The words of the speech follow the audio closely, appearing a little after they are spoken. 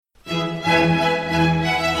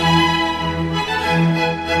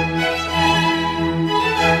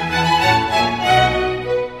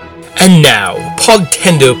And now,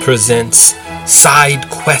 Podtendo presents Side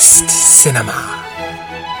Quest Cinema.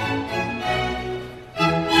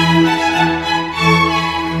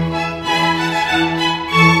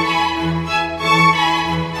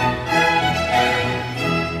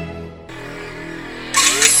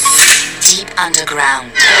 Deep underground,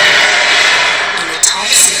 in the top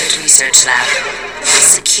secret research lab,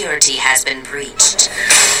 security has been breached.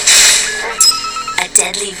 A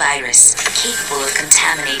deadly virus capable of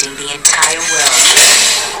contaminating the entire world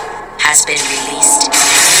has been released.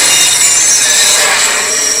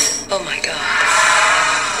 Oh my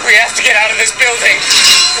god. We have to get out of this building.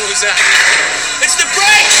 What was that? It's the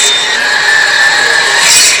brakes!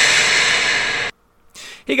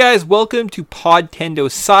 Hey guys, welcome to Podtendo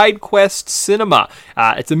Side Quest Cinema.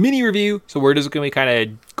 It's a mini review, so we're just going to be kind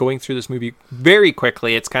of going through this movie very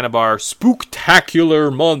quickly. It's kind of our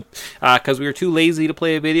spooktacular month because we were too lazy to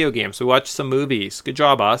play a video game, so we watched some movies. Good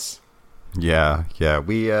job, us. Yeah,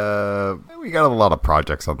 we got a lot of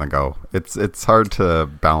projects on the go. It's hard to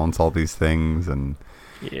balance all these things and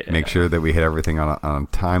make sure that we hit everything on a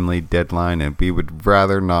timely deadline, and we would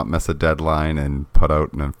rather not miss a deadline and put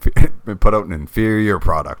out an inferior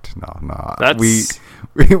product. No,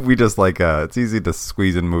 we just like it's easy to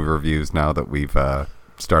squeeze in movie reviews now that we've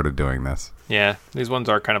started doing this. Yeah, these ones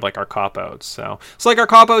are kind of like our cop-outs. So it's like our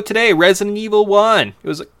cop-out today, Resident Evil 1. It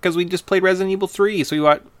was because we just played Resident Evil 3, so we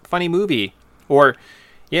watched funny movie. And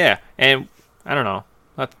I don't know.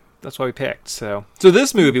 That's why we picked. So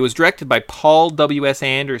this movie was directed by Paul W.S.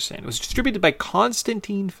 Anderson. It was distributed by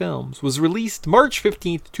Constantine Films. Was released March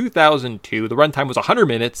 15th, 2002. The runtime was 100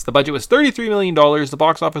 minutes. The budget was $33 million. The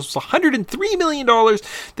box office was $103 million.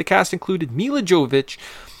 The cast included Mila Jovovich,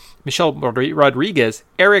 Michelle Rodriguez,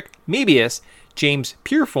 Eric Mabius, James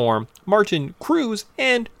Pureform, Martin Cruz,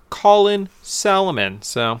 and Colin Salomon.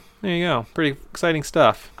 So there you go. Pretty exciting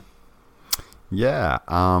stuff. Yeah,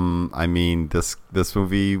 I mean, this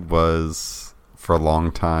movie was, for a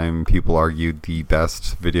long time, people argued the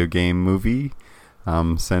best video game movie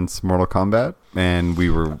since Mortal Kombat, and we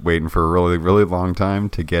were waiting for a really, really long time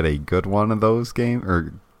to get a good one of those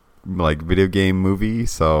video game movie.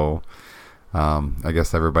 So I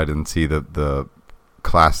guess everybody didn't see the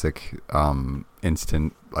classic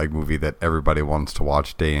instant movie that everybody wants to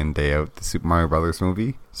watch day in, day out, the Super Mario Brothers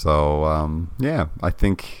movie. So yeah, I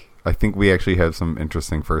think we actually have some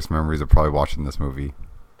interesting first memories of probably watching this movie.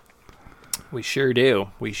 We sure do.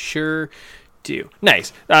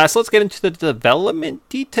 Nice. So let's get into the development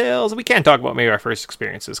details. We can't talk about maybe our first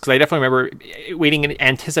experiences, because I definitely remember waiting in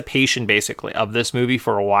anticipation, basically, of this movie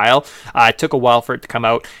for a while. It took a while for it to come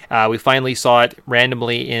out. We finally saw it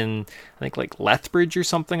randomly in, I think, Lethbridge or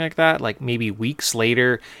something like that, maybe weeks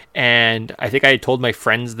later. And I think I had told my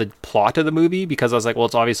friends the plot of the movie, because I was like, well,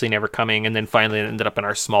 it's obviously never coming. And then finally it ended up in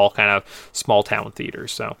our small town theater.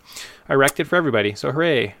 So I wrecked it for everybody. So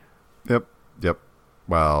hooray. Yep.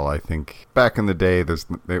 Well, I think back in the day,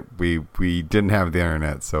 we didn't have the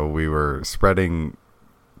internet, so we were spreading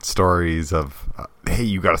stories of, hey,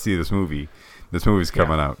 you got to see this movie. This movie's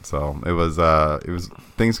coming out. So it was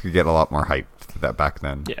things could get a lot more hyped that back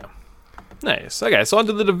then. Yeah. Nice. Okay, so on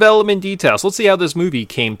to the development details. Let's see how this movie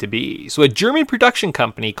came to be. So a German production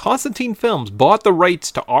company, Constantine Films, bought the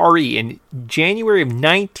rights to RE in January of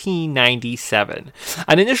 1997.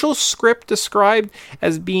 An initial script described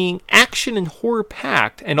as being action and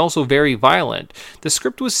horror-packed and also very violent. The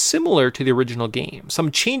script was similar to the original game. Some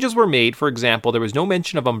changes were made. For example, there was no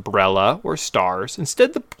mention of Umbrella or stars.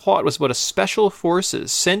 Instead, the plot was about a special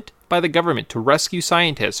forces sent by the government to rescue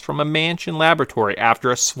scientists from a mansion laboratory after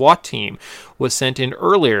a SWAT team was sent in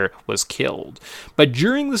earlier was killed. But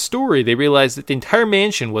during the story, they realized that the entire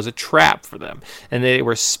mansion was a trap for them, and they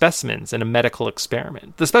were specimens in a medical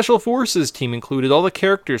experiment. The Special Forces team included all the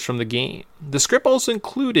characters from the game. The script also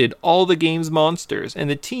included all the game's monsters, and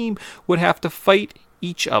the team would have to fight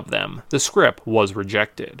each of them. The script was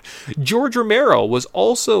rejected. George Romero was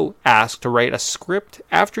also asked to write a script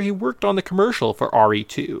after he worked on the commercial for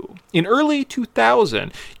RE2. In early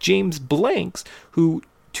 2000, James Blanks, who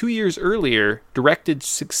 2 years earlier directed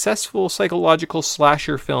successful psychological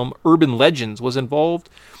slasher film Urban Legends, was involved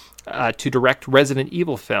to direct Resident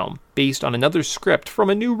Evil film based on another script from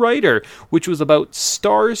a new writer, which was about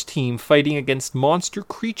STARS team fighting against monster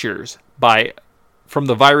creatures from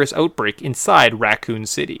the virus outbreak inside Raccoon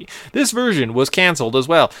City. This version was canceled as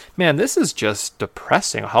well. Man, this is just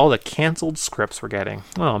depressing, all the canceled scripts we're getting.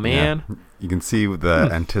 Oh, man. Yeah. You can see the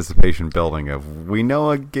anticipation building of, we know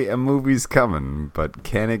a movie's coming, but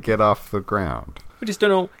can it get off the ground? We just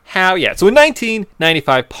don't know how yet. So in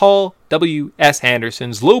 1995, Paul W.S.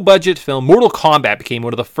 Anderson's low-budget film Mortal Kombat became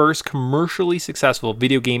one of the first commercially successful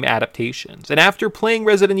video game adaptations. And after playing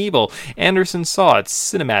Resident Evil, Anderson saw its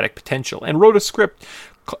cinematic potential and wrote a script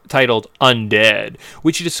titled Undead,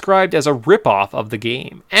 which he described as a ripoff of the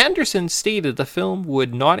game. Anderson stated the film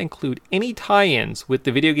would not include any tie-ins with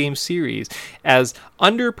the video game series, as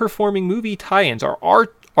underperforming movie tie-ins are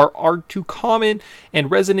too common, and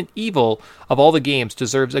Resident Evil, of all the games,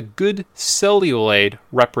 deserves a good celluloid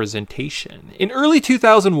representation. In early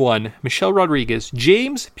 2001, Michelle Rodriguez,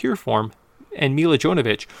 James Pureform, and Mila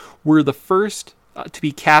Jovovich were the first to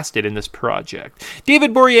be casted in this project.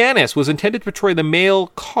 David Boreanaz was intended to portray the male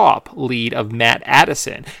cop lead of Matt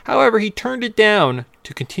Addison. However, he turned it down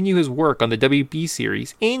to continue his work on the WB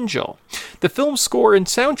series Angel. The film's score and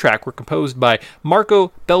soundtrack were composed by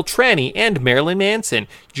Marco Beltrami and Marilyn Manson.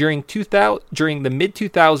 During the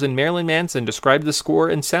mid-2000s, Marilyn Manson described the score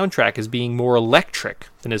and soundtrack as being more electric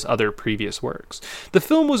than his other previous works. The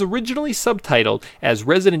film was originally subtitled as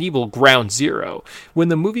Resident Evil Ground Zero when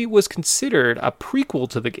the movie was considered a prequel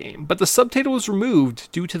to the game, but the subtitle was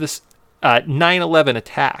removed due to the 9/11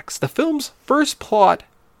 attacks. The film's first plot,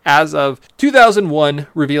 as of 2001,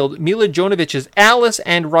 revealed Mila Jovovich's Alice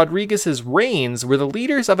and Rodriguez's Rains were the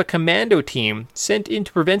leaders of a commando team sent in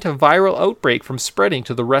to prevent a viral outbreak from spreading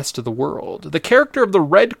to the rest of the world. The character of the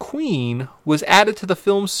Red Queen was added to the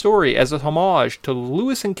film's story as a homage to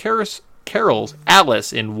Lewis and Carroll's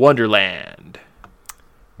Alice in Wonderland.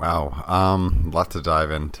 Wow, lot to dive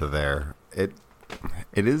into there.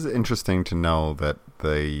 It is interesting to know that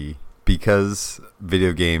because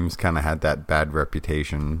video games kind of had that bad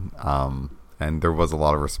reputation, and there was a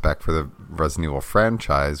lot of respect for the Resident Evil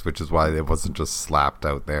franchise, which is why it wasn't just slapped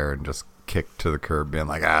out there and just kicked to the curb, being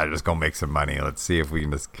like, just go make some money. Let's see if we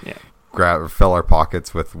can just fill our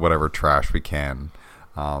pockets with whatever trash we can.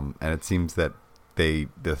 And it seems that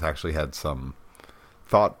this actually had some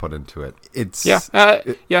thought put into it. That's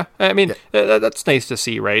nice to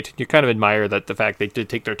see, right? You kind of admire that the fact they did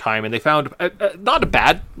take their time and they found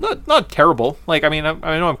not terrible. Like, I know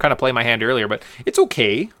I'm kind of playing my hand earlier, but it's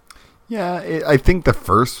okay. Yeah, I think the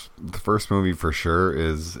first movie for sure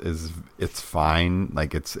is it's fine.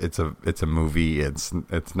 Like it's a movie. It's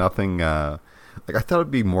nothing. Like I thought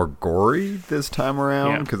it'd be more gory this time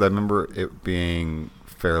around because I remember it being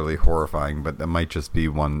fairly horrifying, but that might just be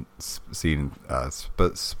one scene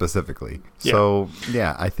specifically. Yeah. So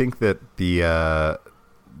yeah, I think that the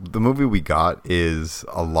movie we got is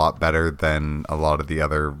a lot better than a lot of the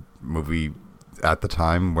other movie at the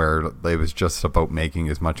time, where it was just about making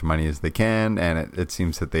as much money as they can, and it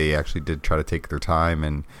seems that they actually did try to take their time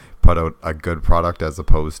and put out a good product, as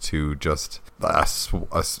opposed to just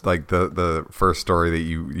like the first story that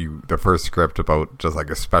the first script about just like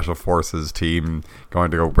a special forces team going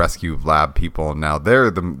to go rescue lab people, and now they're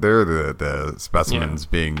the specimens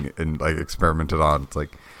being experimented on. It's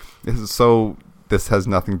like this has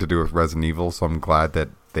nothing to do with Resident Evil, so I'm glad that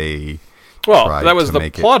they that was the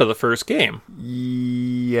plot of the first game.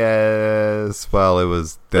 Yes, well, it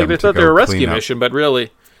was them they thought they were a rescue mission, but really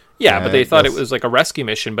but they thought it was like a rescue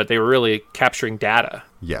mission, but they were really capturing data.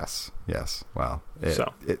 Yes. Well, it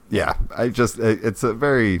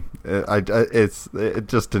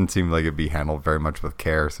just didn't seem like it'd be handled very much with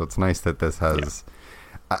care. So it's nice that this has. Yeah.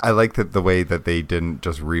 I like that the way that they didn't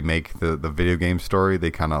just remake the video game story.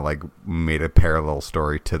 They kind of like made a parallel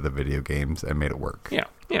story to the video games and made it work.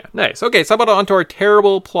 Yeah, nice. Okay, so how about onto our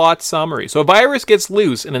terrible plot summary? So a virus gets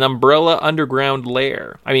loose in an Umbrella underground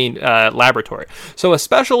laboratory. So a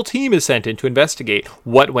special team is sent in to investigate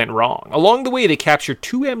what went wrong. Along the way, they capture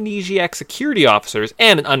 2 amnesiac security officers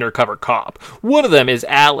and an undercover cop. One of them is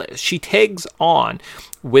Alice. She tags on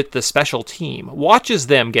with the special team, watches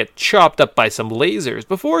them get chopped up by some lasers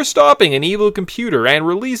before stopping an evil computer and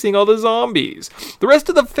releasing all the zombies. The rest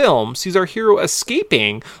of the film sees our hero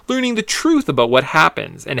escaping, learning the truth about what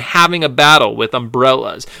happens, and having a battle with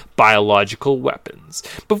Umbrella's biological weapons.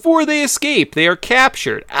 Before they escape, they are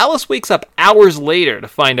captured. Alice wakes up hours later to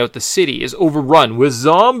find out the city is overrun with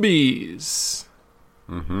zombies.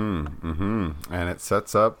 And it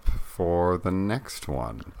sets up for the next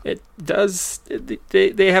one. It does.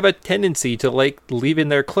 They have a tendency to like leave in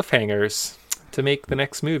their cliffhangers to make the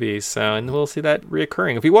next movies. So, and we'll see that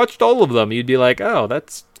reoccurring. If you watched all of them, you'd be like, oh,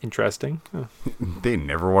 that's interesting. Oh. They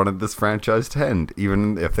never wanted this franchise to end,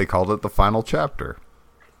 even if they called it the final chapter.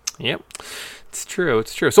 Yep. It's true.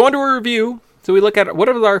 So on to a review. So we look at what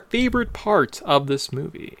are our favorite parts of this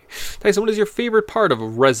movie. Tyson, what is your favorite part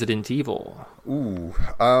of Resident Evil?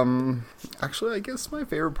 Actually, I guess my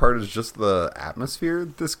favorite part is just the atmosphere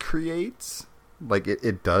this creates. Like,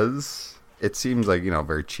 it does it seems like,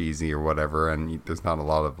 very cheesy or whatever, and there's not a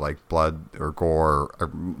lot of like blood or gore or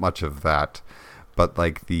much of that. But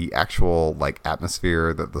like the actual like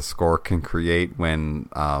atmosphere that the score can create when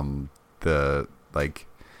the like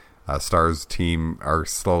Star's team are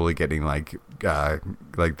slowly getting like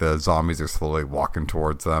the zombies are slowly walking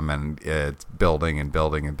towards them, and it's building and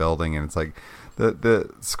building and building, and it's like the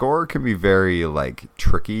score can be very like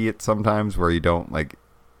tricky at sometimes, where you don't like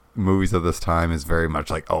movies of this time is very much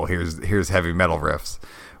like, oh, here's heavy metal riffs,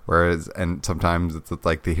 whereas and sometimes it's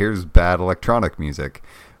like here's bad electronic music,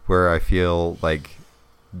 where I feel like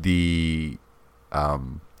the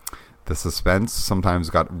suspense sometimes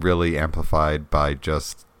got really amplified by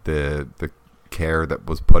just the care that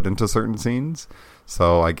was put into certain scenes.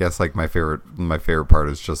 So I guess like my favorite part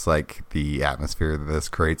is just like the atmosphere that this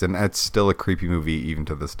creates, and it's still a creepy movie even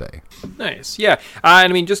to this day. Nice, yeah.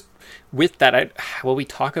 And I mean, just with that, will we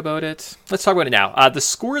talk about it? Let's talk about it now. The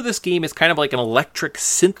score of this game is kind of like an electric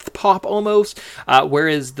synth pop almost,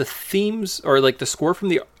 whereas the themes or like the score from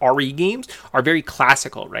the RE games are very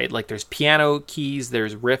classical, right? Like there's piano keys,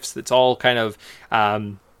 there's riffs. That's all kind of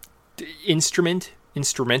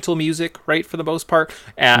instrumental music, right, for the most part.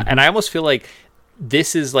 And I almost feel like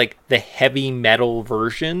this is like the heavy metal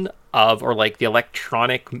version of, or like the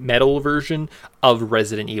electronic metal version of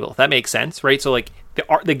Resident Evil, if that makes sense, right? So like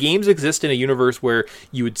the games exist in a universe where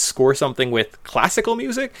you would score something with classical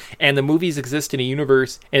music, and the movies exist in a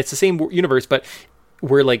universe, and it's the same universe, but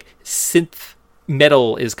where like synth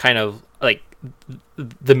metal is kind of like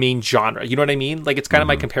the main genre. You know what I mean? Like it's kind of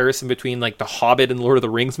my comparison between like the Hobbit and Lord of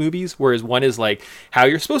the Rings movies, whereas one is like how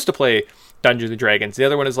you're supposed to play Dungeons and Dragons. The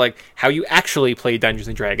other one is like how you actually play Dungeons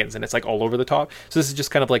and Dragons, and it's like all over the top. So this is just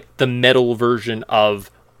kind of like the metal version of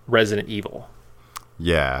Resident Evil.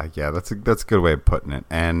 Yeah, that's a good way of putting it.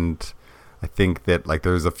 And I think that like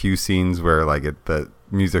there's a few scenes where like the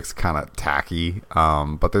music's kind of tacky,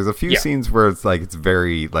 but there's a few scenes where it's like it's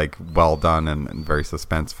very like well done and very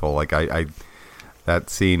suspenseful. Like I that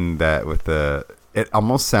scene that with it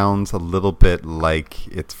almost sounds a little bit like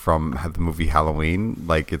it's from the movie Halloween.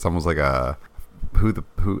 Like it's almost like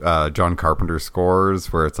John Carpenter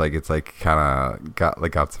scores, where it's like kind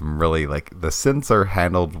of got some really like the synths are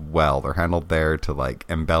handled well. They're handled there to like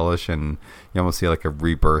embellish, and you almost see like a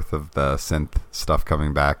rebirth of the synth stuff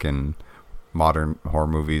coming back in modern horror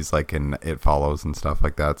movies, like in It Follows and stuff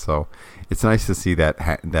like that. So it's nice to see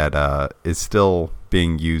that is still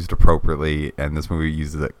being used appropriately, and this movie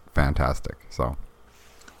uses it fantastic. So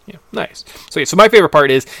yeah, nice. So my favorite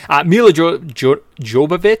part is Mila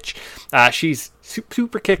Jovovich. She's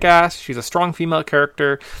super kick-ass. She's a strong female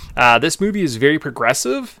character. This movie is very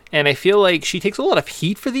progressive, and I feel like she takes a lot of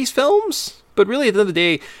heat for these films. But really, at the end of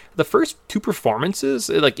the day, the first two performances,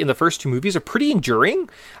 like in the first two movies, are pretty enduring.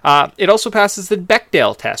 It also passes the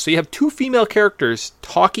Bechdel test. So you have two female characters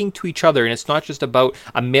talking to each other, and it's not just about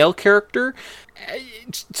a male character.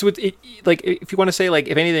 So it like, if you want to say, like,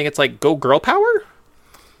 if anything, it's like go girl power.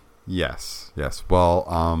 Yes. Well,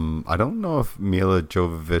 I don't know if Mila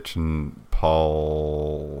Jovovich and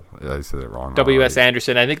Paul, I said it wrong. W.S.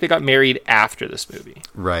 Anderson. I think they got married after this movie.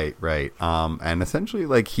 Right. And essentially,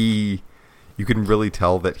 like you can really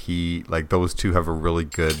tell that those two have a really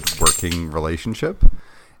good working relationship.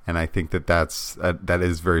 And I think that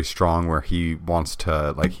is very strong, where he wants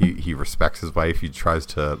to, like, he respects his wife. He tries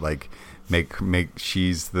to like make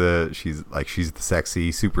she's the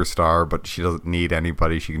sexy superstar, but she doesn't need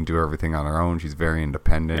anybody. She can do everything on her own. She's very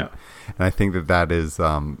independent. Yeah. And I think that is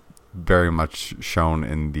very much shown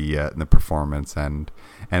in the performance, and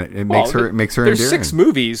it makes her There's endearing. 6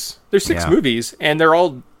 movies. There's 6 movies, and they're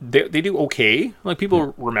all they do okay. Like,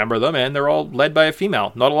 people remember them, and they're all led by a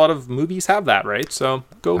female. Not a lot of movies have that, right? So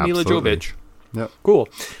go Mila Jovovich. Yep. Cool.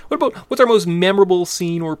 What's our most memorable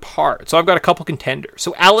scene or part? So I've got a couple contenders.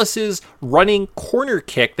 So Alice's running corner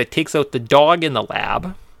kick that takes out the dog in the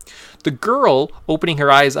lab, the girl opening her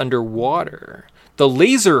eyes underwater, the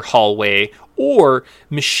laser hallway, or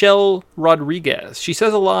Michelle Rodriguez. She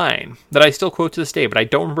says a line that I still quote to this day, but I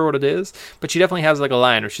don't remember what it is. But she definitely has like a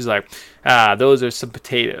line where she's like, those are some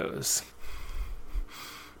potatoes.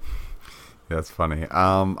 That's funny.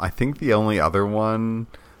 I think the only other one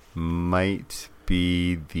might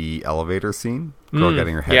be the elevator scene. Girl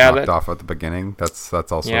getting her head knocked off at the beginning. That's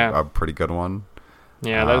also a pretty good one.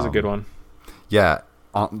 Yeah, that was a good one. Yeah.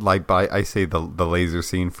 I say the laser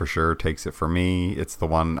scene for sure takes it for me. It's the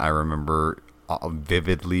one I remember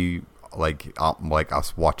vividly, like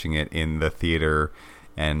us watching it in the theater,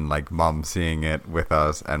 and like mom seeing it with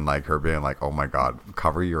us, and like her being like, "Oh my God,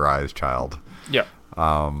 cover your eyes, child." Yeah.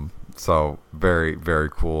 So very, very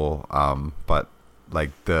cool. But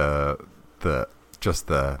like the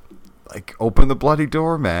like, open the bloody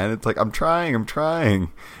door, man. It's like, I'm trying.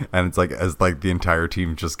 And it's like, as like the entire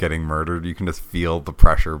team just getting murdered, you can just feel the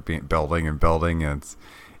pressure building and building. And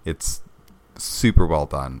it's super well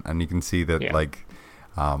done. And you can see that like,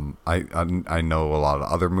 I know a lot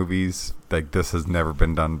of other movies like this has never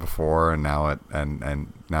been done before. And now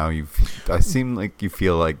now I seem like you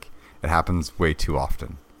feel like it happens way too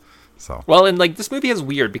often. So. Well, and like this movie is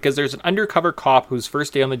weird because there's an undercover cop whose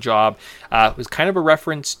first day on the job was kind of a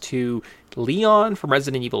reference to Leon from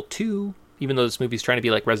Resident Evil 2, even though this movie's trying to be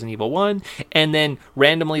like Resident Evil 1. And then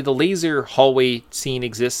randomly the laser hallway scene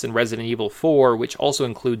exists in Resident Evil 4, which also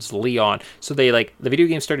includes Leon. So they the video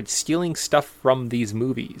game started stealing stuff from these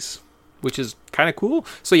movies, which is kind of cool.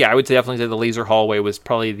 So yeah, I would definitely say the laser hallway was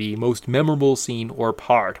probably the most memorable scene or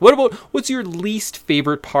part. What's your least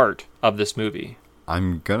favorite part of this movie?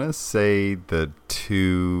 I'm gonna say the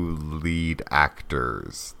two lead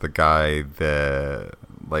actors, the guy, the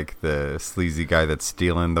sleazy guy that's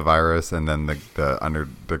stealing the virus, and then the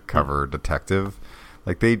undercover detective.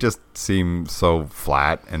 Like, they just seem so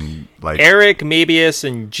flat and like Eric Mabius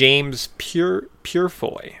and James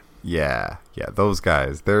Purefoy. Yeah, those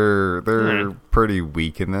guys. They're pretty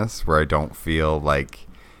weak in this, where I don't feel like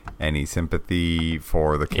any sympathy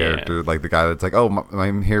for the character. Yeah. Like the guy that's like, oh,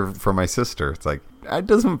 I'm here for my sister. It's like, it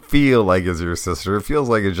doesn't feel like it's your sister. It feels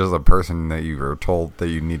like it's just a person that you were told that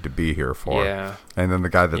you need to be here for. Yeah. And then the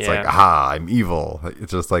guy that's like, aha, I'm evil.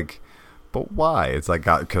 It's just like, but why? It's like,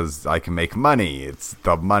 because I can make money. It's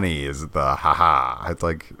the money is the haha. It's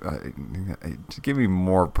like, give me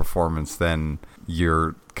more performance than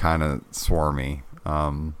you're kind of swarmy.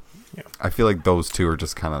 I feel like those two are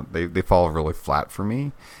just kind of, they fall really flat for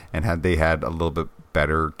me. And had they had a little bit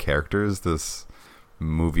better characters, this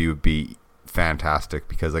movie would be fantastic,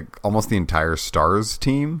 because like almost the entire Stars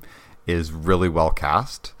team is really well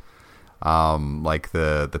cast. Like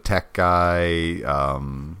the tech guy,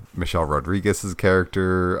 Michelle Rodriguez's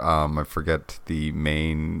character, I forget the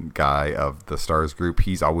main guy of the Stars group.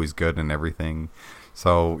 He's always good in everything.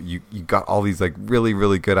 So you got all these like really,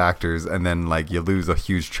 really good actors, and then like you lose a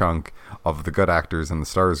huge chunk of the good actors in the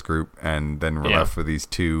Stars group, and then we're left with these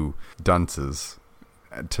two dunces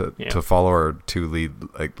to follow our two lead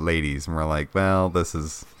like ladies, and we're like, well, this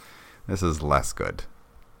is less good.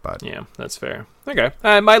 But yeah, that's fair. Okay,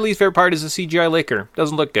 my least favorite part is the CGI liquor.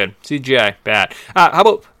 Doesn't look good. CGI bad. How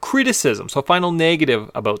about criticism? So final negative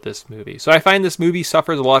about this movie. So I find this movie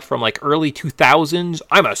suffers a lot from like early 2000s.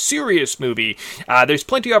 I'm a serious movie. There's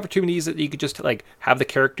plenty of opportunities that you could just like have the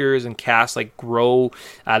characters and cast like grow.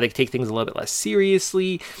 They could take things a little bit less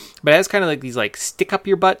seriously, but it has kind of like these like stick up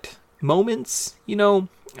your butt moments, you know.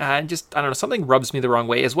 Just I don't know, something rubs me the wrong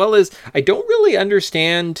way, as well as I don't really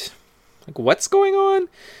understand like what's going on.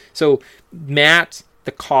 So Matt,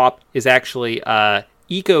 the cop, is actually an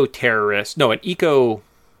eco-terrorist. No, an eco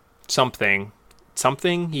something.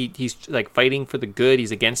 He's like fighting for the good.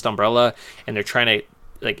 He's against Umbrella, and they're trying to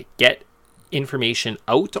like get information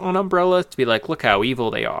out on Umbrella to be like, look how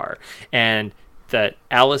evil they are. And that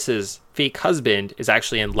Alice's fake husband is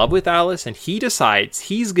actually in love with Alice, and he decides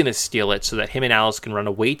he's gonna steal it so that him and Alice can run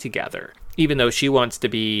away together, even though she wants to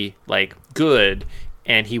be like good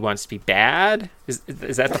and he wants to be bad. Is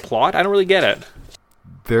that the plot? I don't really get it.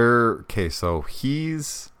 So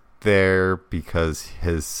he's there because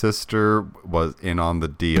his sister was in on the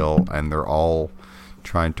deal, and they're all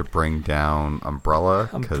trying to bring down Umbrella.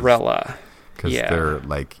 Because they're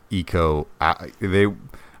like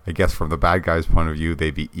I guess from the bad guy's point of view,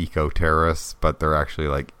 they'd be eco-terrorists, but they're actually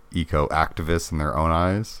like eco-activists in their own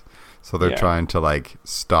eyes. So they're trying to like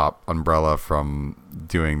stop Umbrella from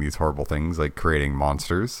doing these horrible things, like creating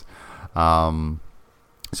monsters. So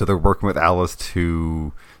they're working with Alice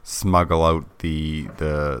to smuggle out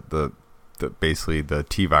the basically the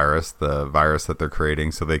T-virus, the virus that they're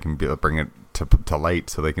creating, so they can bring it to light,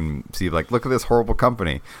 so they can see like, look at this horrible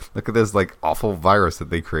company, look at this like awful virus that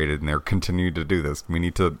they created, and they're continuing to do this. We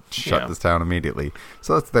need to shut this down immediately.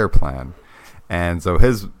 So that's their plan. And so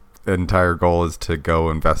his entire goal is to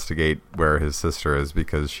go investigate where his sister is,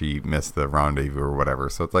 because she missed the rendezvous or whatever.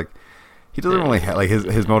 So it's like he doesn't really like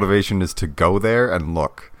his motivation is to go there and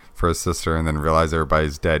look for his sister, and then realize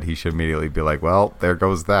everybody's dead. He should immediately be like, well, there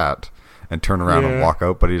goes that, and turn around and walk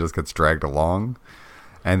out, but he just gets dragged along.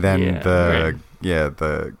 And then the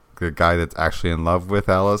guy that's actually in love with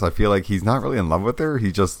Alice, I feel like he's not really in love with her.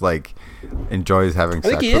 He just like enjoys having sex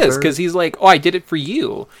with her. I think he is, because he's like, oh, I did it for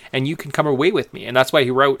you, and you can come away with me. And that's why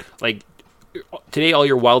he wrote like, today all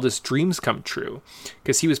your wildest dreams come true,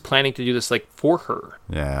 because he was planning to do this like for her.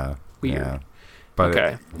 Yeah. Weird. Yeah. But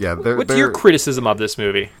Okay. What's your criticism of this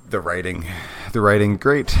movie? The writing,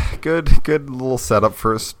 great, good little setup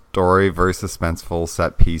for a story, very suspenseful,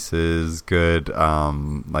 set pieces, good,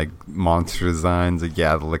 like monster designs. Like,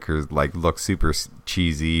 yeah, the liquor like looks super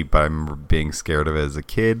cheesy, but I remember being scared of it as a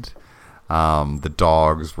kid. The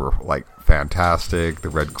dogs were like fantastic. The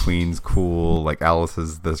Red Queen's cool. Like Alice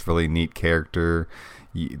is this really neat character.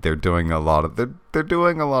 They're doing a lot of they're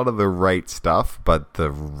doing a lot of the right stuff, but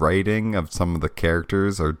the writing of some of the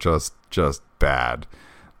characters are just bad.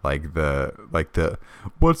 Like the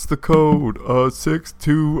what's the code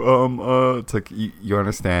 6-2 it's like you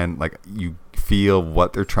understand, like you feel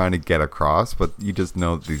what they're trying to get across, but you just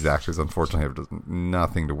know that these actors unfortunately have just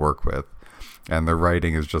nothing to work with, and the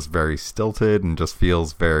writing is just very stilted and just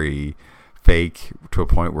feels very fake to a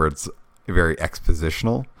point where it's very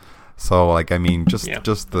expositional. So, like, I mean, just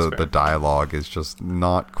the dialogue is just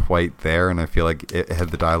not quite there, and I feel like had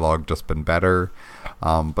the dialogue just been better.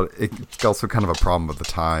 But it's also kind of a problem with the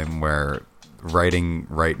time where writing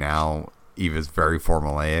right now is very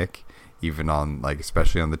formulaic, even on, like,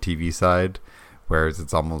 especially on the TV side, whereas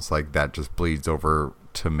it's almost like that just bleeds over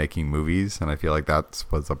to making movies, and I feel like that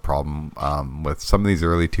was a problem with some of these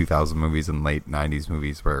early 2000 movies and late 90s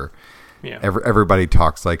movies where... Yeah. Everybody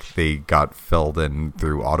talks like they got filled in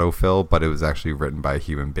through autofill, but it was actually written by a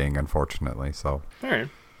human being, unfortunately. So, all right,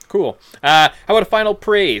 cool. How about a final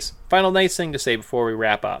praise? Final nice thing to say before we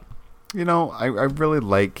wrap up. You know, I really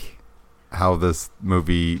like how this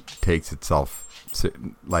movie takes itself,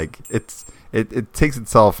 like it takes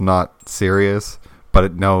itself not serious, but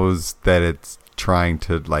it knows that it's trying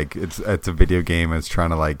to, like, it's a video game. And it's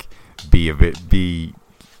trying to, like, be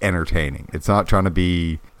entertaining. It's not trying to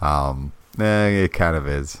be it kind of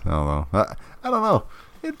is. I don't know.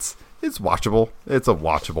 It's watchable. It's a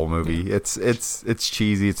watchable movie. It's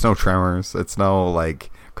cheesy. It's no Tremors. It's no, like,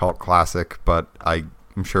 cult classic, but I'm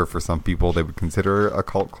sure for some people they would consider it a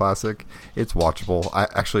cult classic. It's watchable.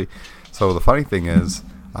 So the funny thing is,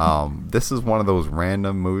 this is one of those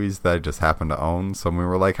random movies that I just happened to own. So we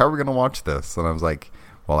were like, how are we going to watch this? And I was like,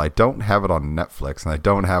 well, I don't have it on Netflix, and I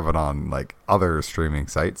don't have it on, like, other streaming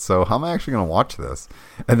sites, so how am I actually going to watch this?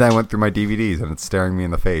 And then I went through my DVDs, and it's staring me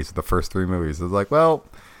in the face with the first 3 movies. I was like, well,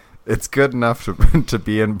 it's good enough to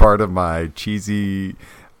be in part of my cheesy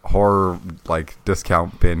horror, like,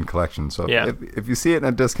 discount bin collection. So if you see it in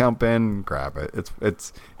a discount bin, grab it.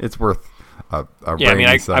 It's worth a yeah, I mean,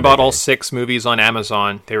 I bought all 6 movies on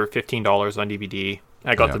Amazon. They were $15 on DVD.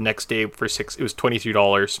 I got the next day for $6. It was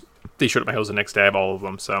 $23. They showed up at my house the next day. I have all of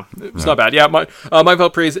them, so it's not bad. Yeah, my final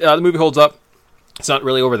praise. The movie holds up. It's not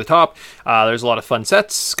really over the top. There's a lot of fun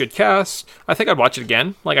sets, good cast. I think I'd watch it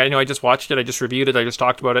again. Like, I know I just watched it. I just reviewed it. I just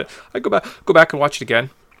talked about it. I'd go back and watch it again.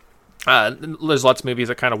 There's lots of movies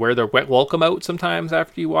that kind of wear their welcome out sometimes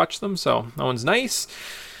after you watch them, so that one's nice.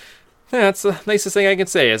 Yeah, that's the nicest thing I can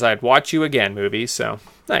say is I'd watch you again movies, so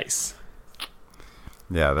nice.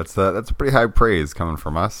 Yeah, that's a pretty high praise coming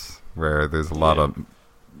from us, where there's a lot of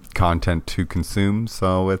content to consume,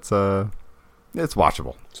 so it's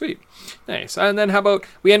watchable. Sweet. Nice. And then how about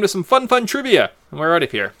we end with some fun trivia, and we're out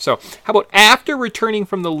of here. So how about after returning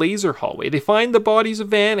from the laser hallway, they find the bodies have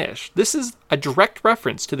vanished. This is a direct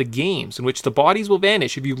reference to the games in which the bodies will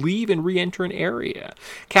vanish if you leave and re-enter an area.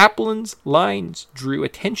 Kaplan's lines drew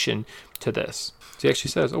attention to this. He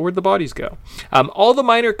actually says, where'd the bodies go? All the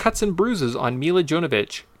minor cuts and bruises on Mila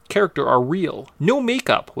Jovovich character are real. No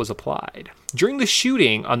makeup was applied. During the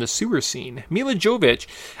shooting on the sewer scene, Mila Jovovich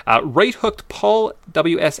right-hooked Paul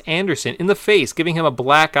W.S. Anderson in the face, giving him a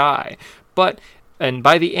black eye. And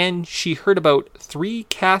by the end, she hurt about 3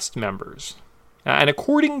 cast members. And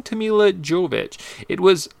according to Mila Jovovich, it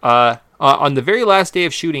was on the very last day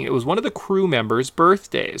of shooting, it was one of the crew members'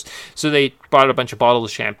 birthdays. So they bought a bunch of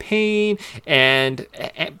bottles of champagne, and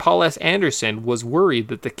Paul S. Anderson was worried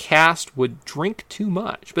that the cast would drink too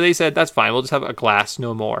much. But they said, that's fine, we'll just have a glass,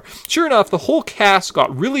 no more. Sure enough, the whole cast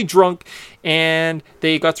got really drunk, and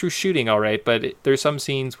they got through shooting all right, but there's some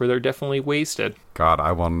scenes where they're definitely wasted. God,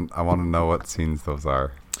 I want to know what scenes those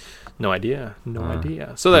are. No idea.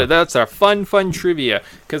 So that's our fun trivia,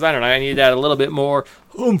 because I don't know, I need to add a little bit more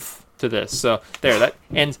oomph to this. So there, that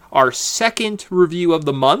ends our second review of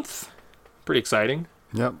the month. Pretty exciting.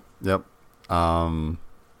 Yep.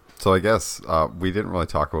 So I guess we didn't really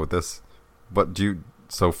talk about this, but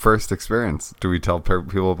so first experience, do we tell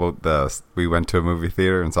people about this? We went to a movie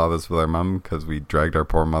theater and saw this with our mom because we dragged our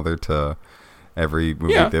poor mother to every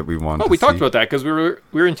movie that we wanted to see. We talked about that because we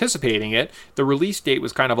were anticipating it. The release date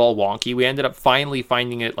was kind of all wonky. We ended up finally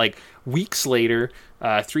finding it like weeks later,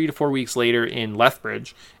 3 to 4 weeks later in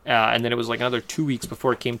Lethbridge, and then it was like another 2 weeks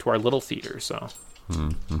before it came to our little theater. So,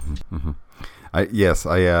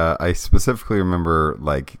 I specifically remember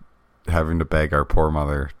like having to beg our poor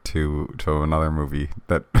mother to another movie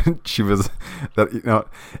that she was that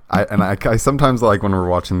I sometimes like when we're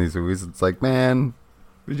watching these movies, it's like, man,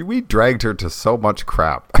 we dragged her to so much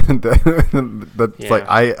crap. That's like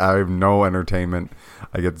I have no entertainment.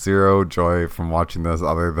 I get zero joy from watching this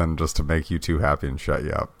other than just to make you too happy and shut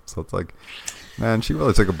you up. So it's like, man, she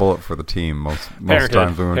really took a bullet for the team most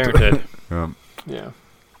times we went to. Yeah.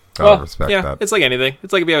 Respect that. It's like anything.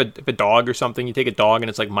 It's like if you have a dog or something, you take a dog and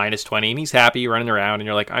it's like minus 20 and he's happy running around and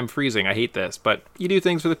you're like, I'm freezing, I hate this. But you do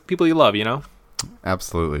things for the people you love, you know?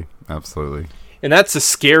 Absolutely. And that's the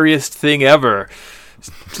scariest thing ever.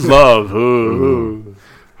 Love. Ooh.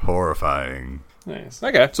 Horrifying. Nice.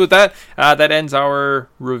 Okay, so with that, that ends our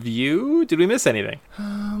review. Did we miss anything?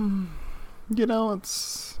 I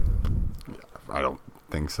don't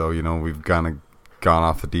think so. We've gone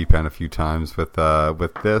off the deep end a few times with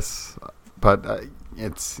this, but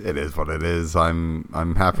it is what it is.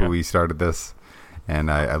 I'm happy we started this, and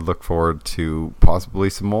I look forward to possibly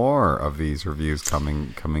some more of these reviews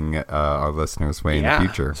coming our listeners' way in the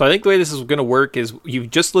future. So I think the way this is going to work is you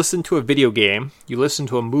just listen to a video game, you listen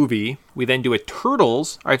to a movie, we then do a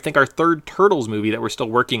Turtles, I think our third Turtles movie that we're still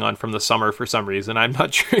working on from the summer for some reason. I'm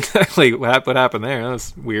not sure exactly what happened there.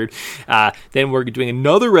 That's weird. Then we're doing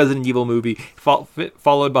another Resident Evil movie,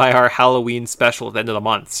 followed by our Halloween special at the end of the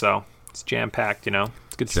month. So it's jam-packed,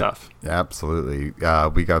 It's good stuff. Yeah, absolutely.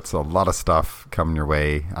 We got a lot of stuff coming your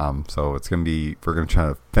way. So we're going to try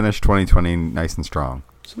to finish 2020 nice and strong.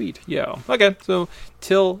 Sweet. Yeah. Okay. So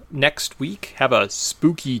till next week, have a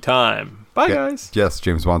spooky time. Bye, guys. Yes,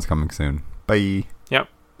 James Bond's coming soon. Bye.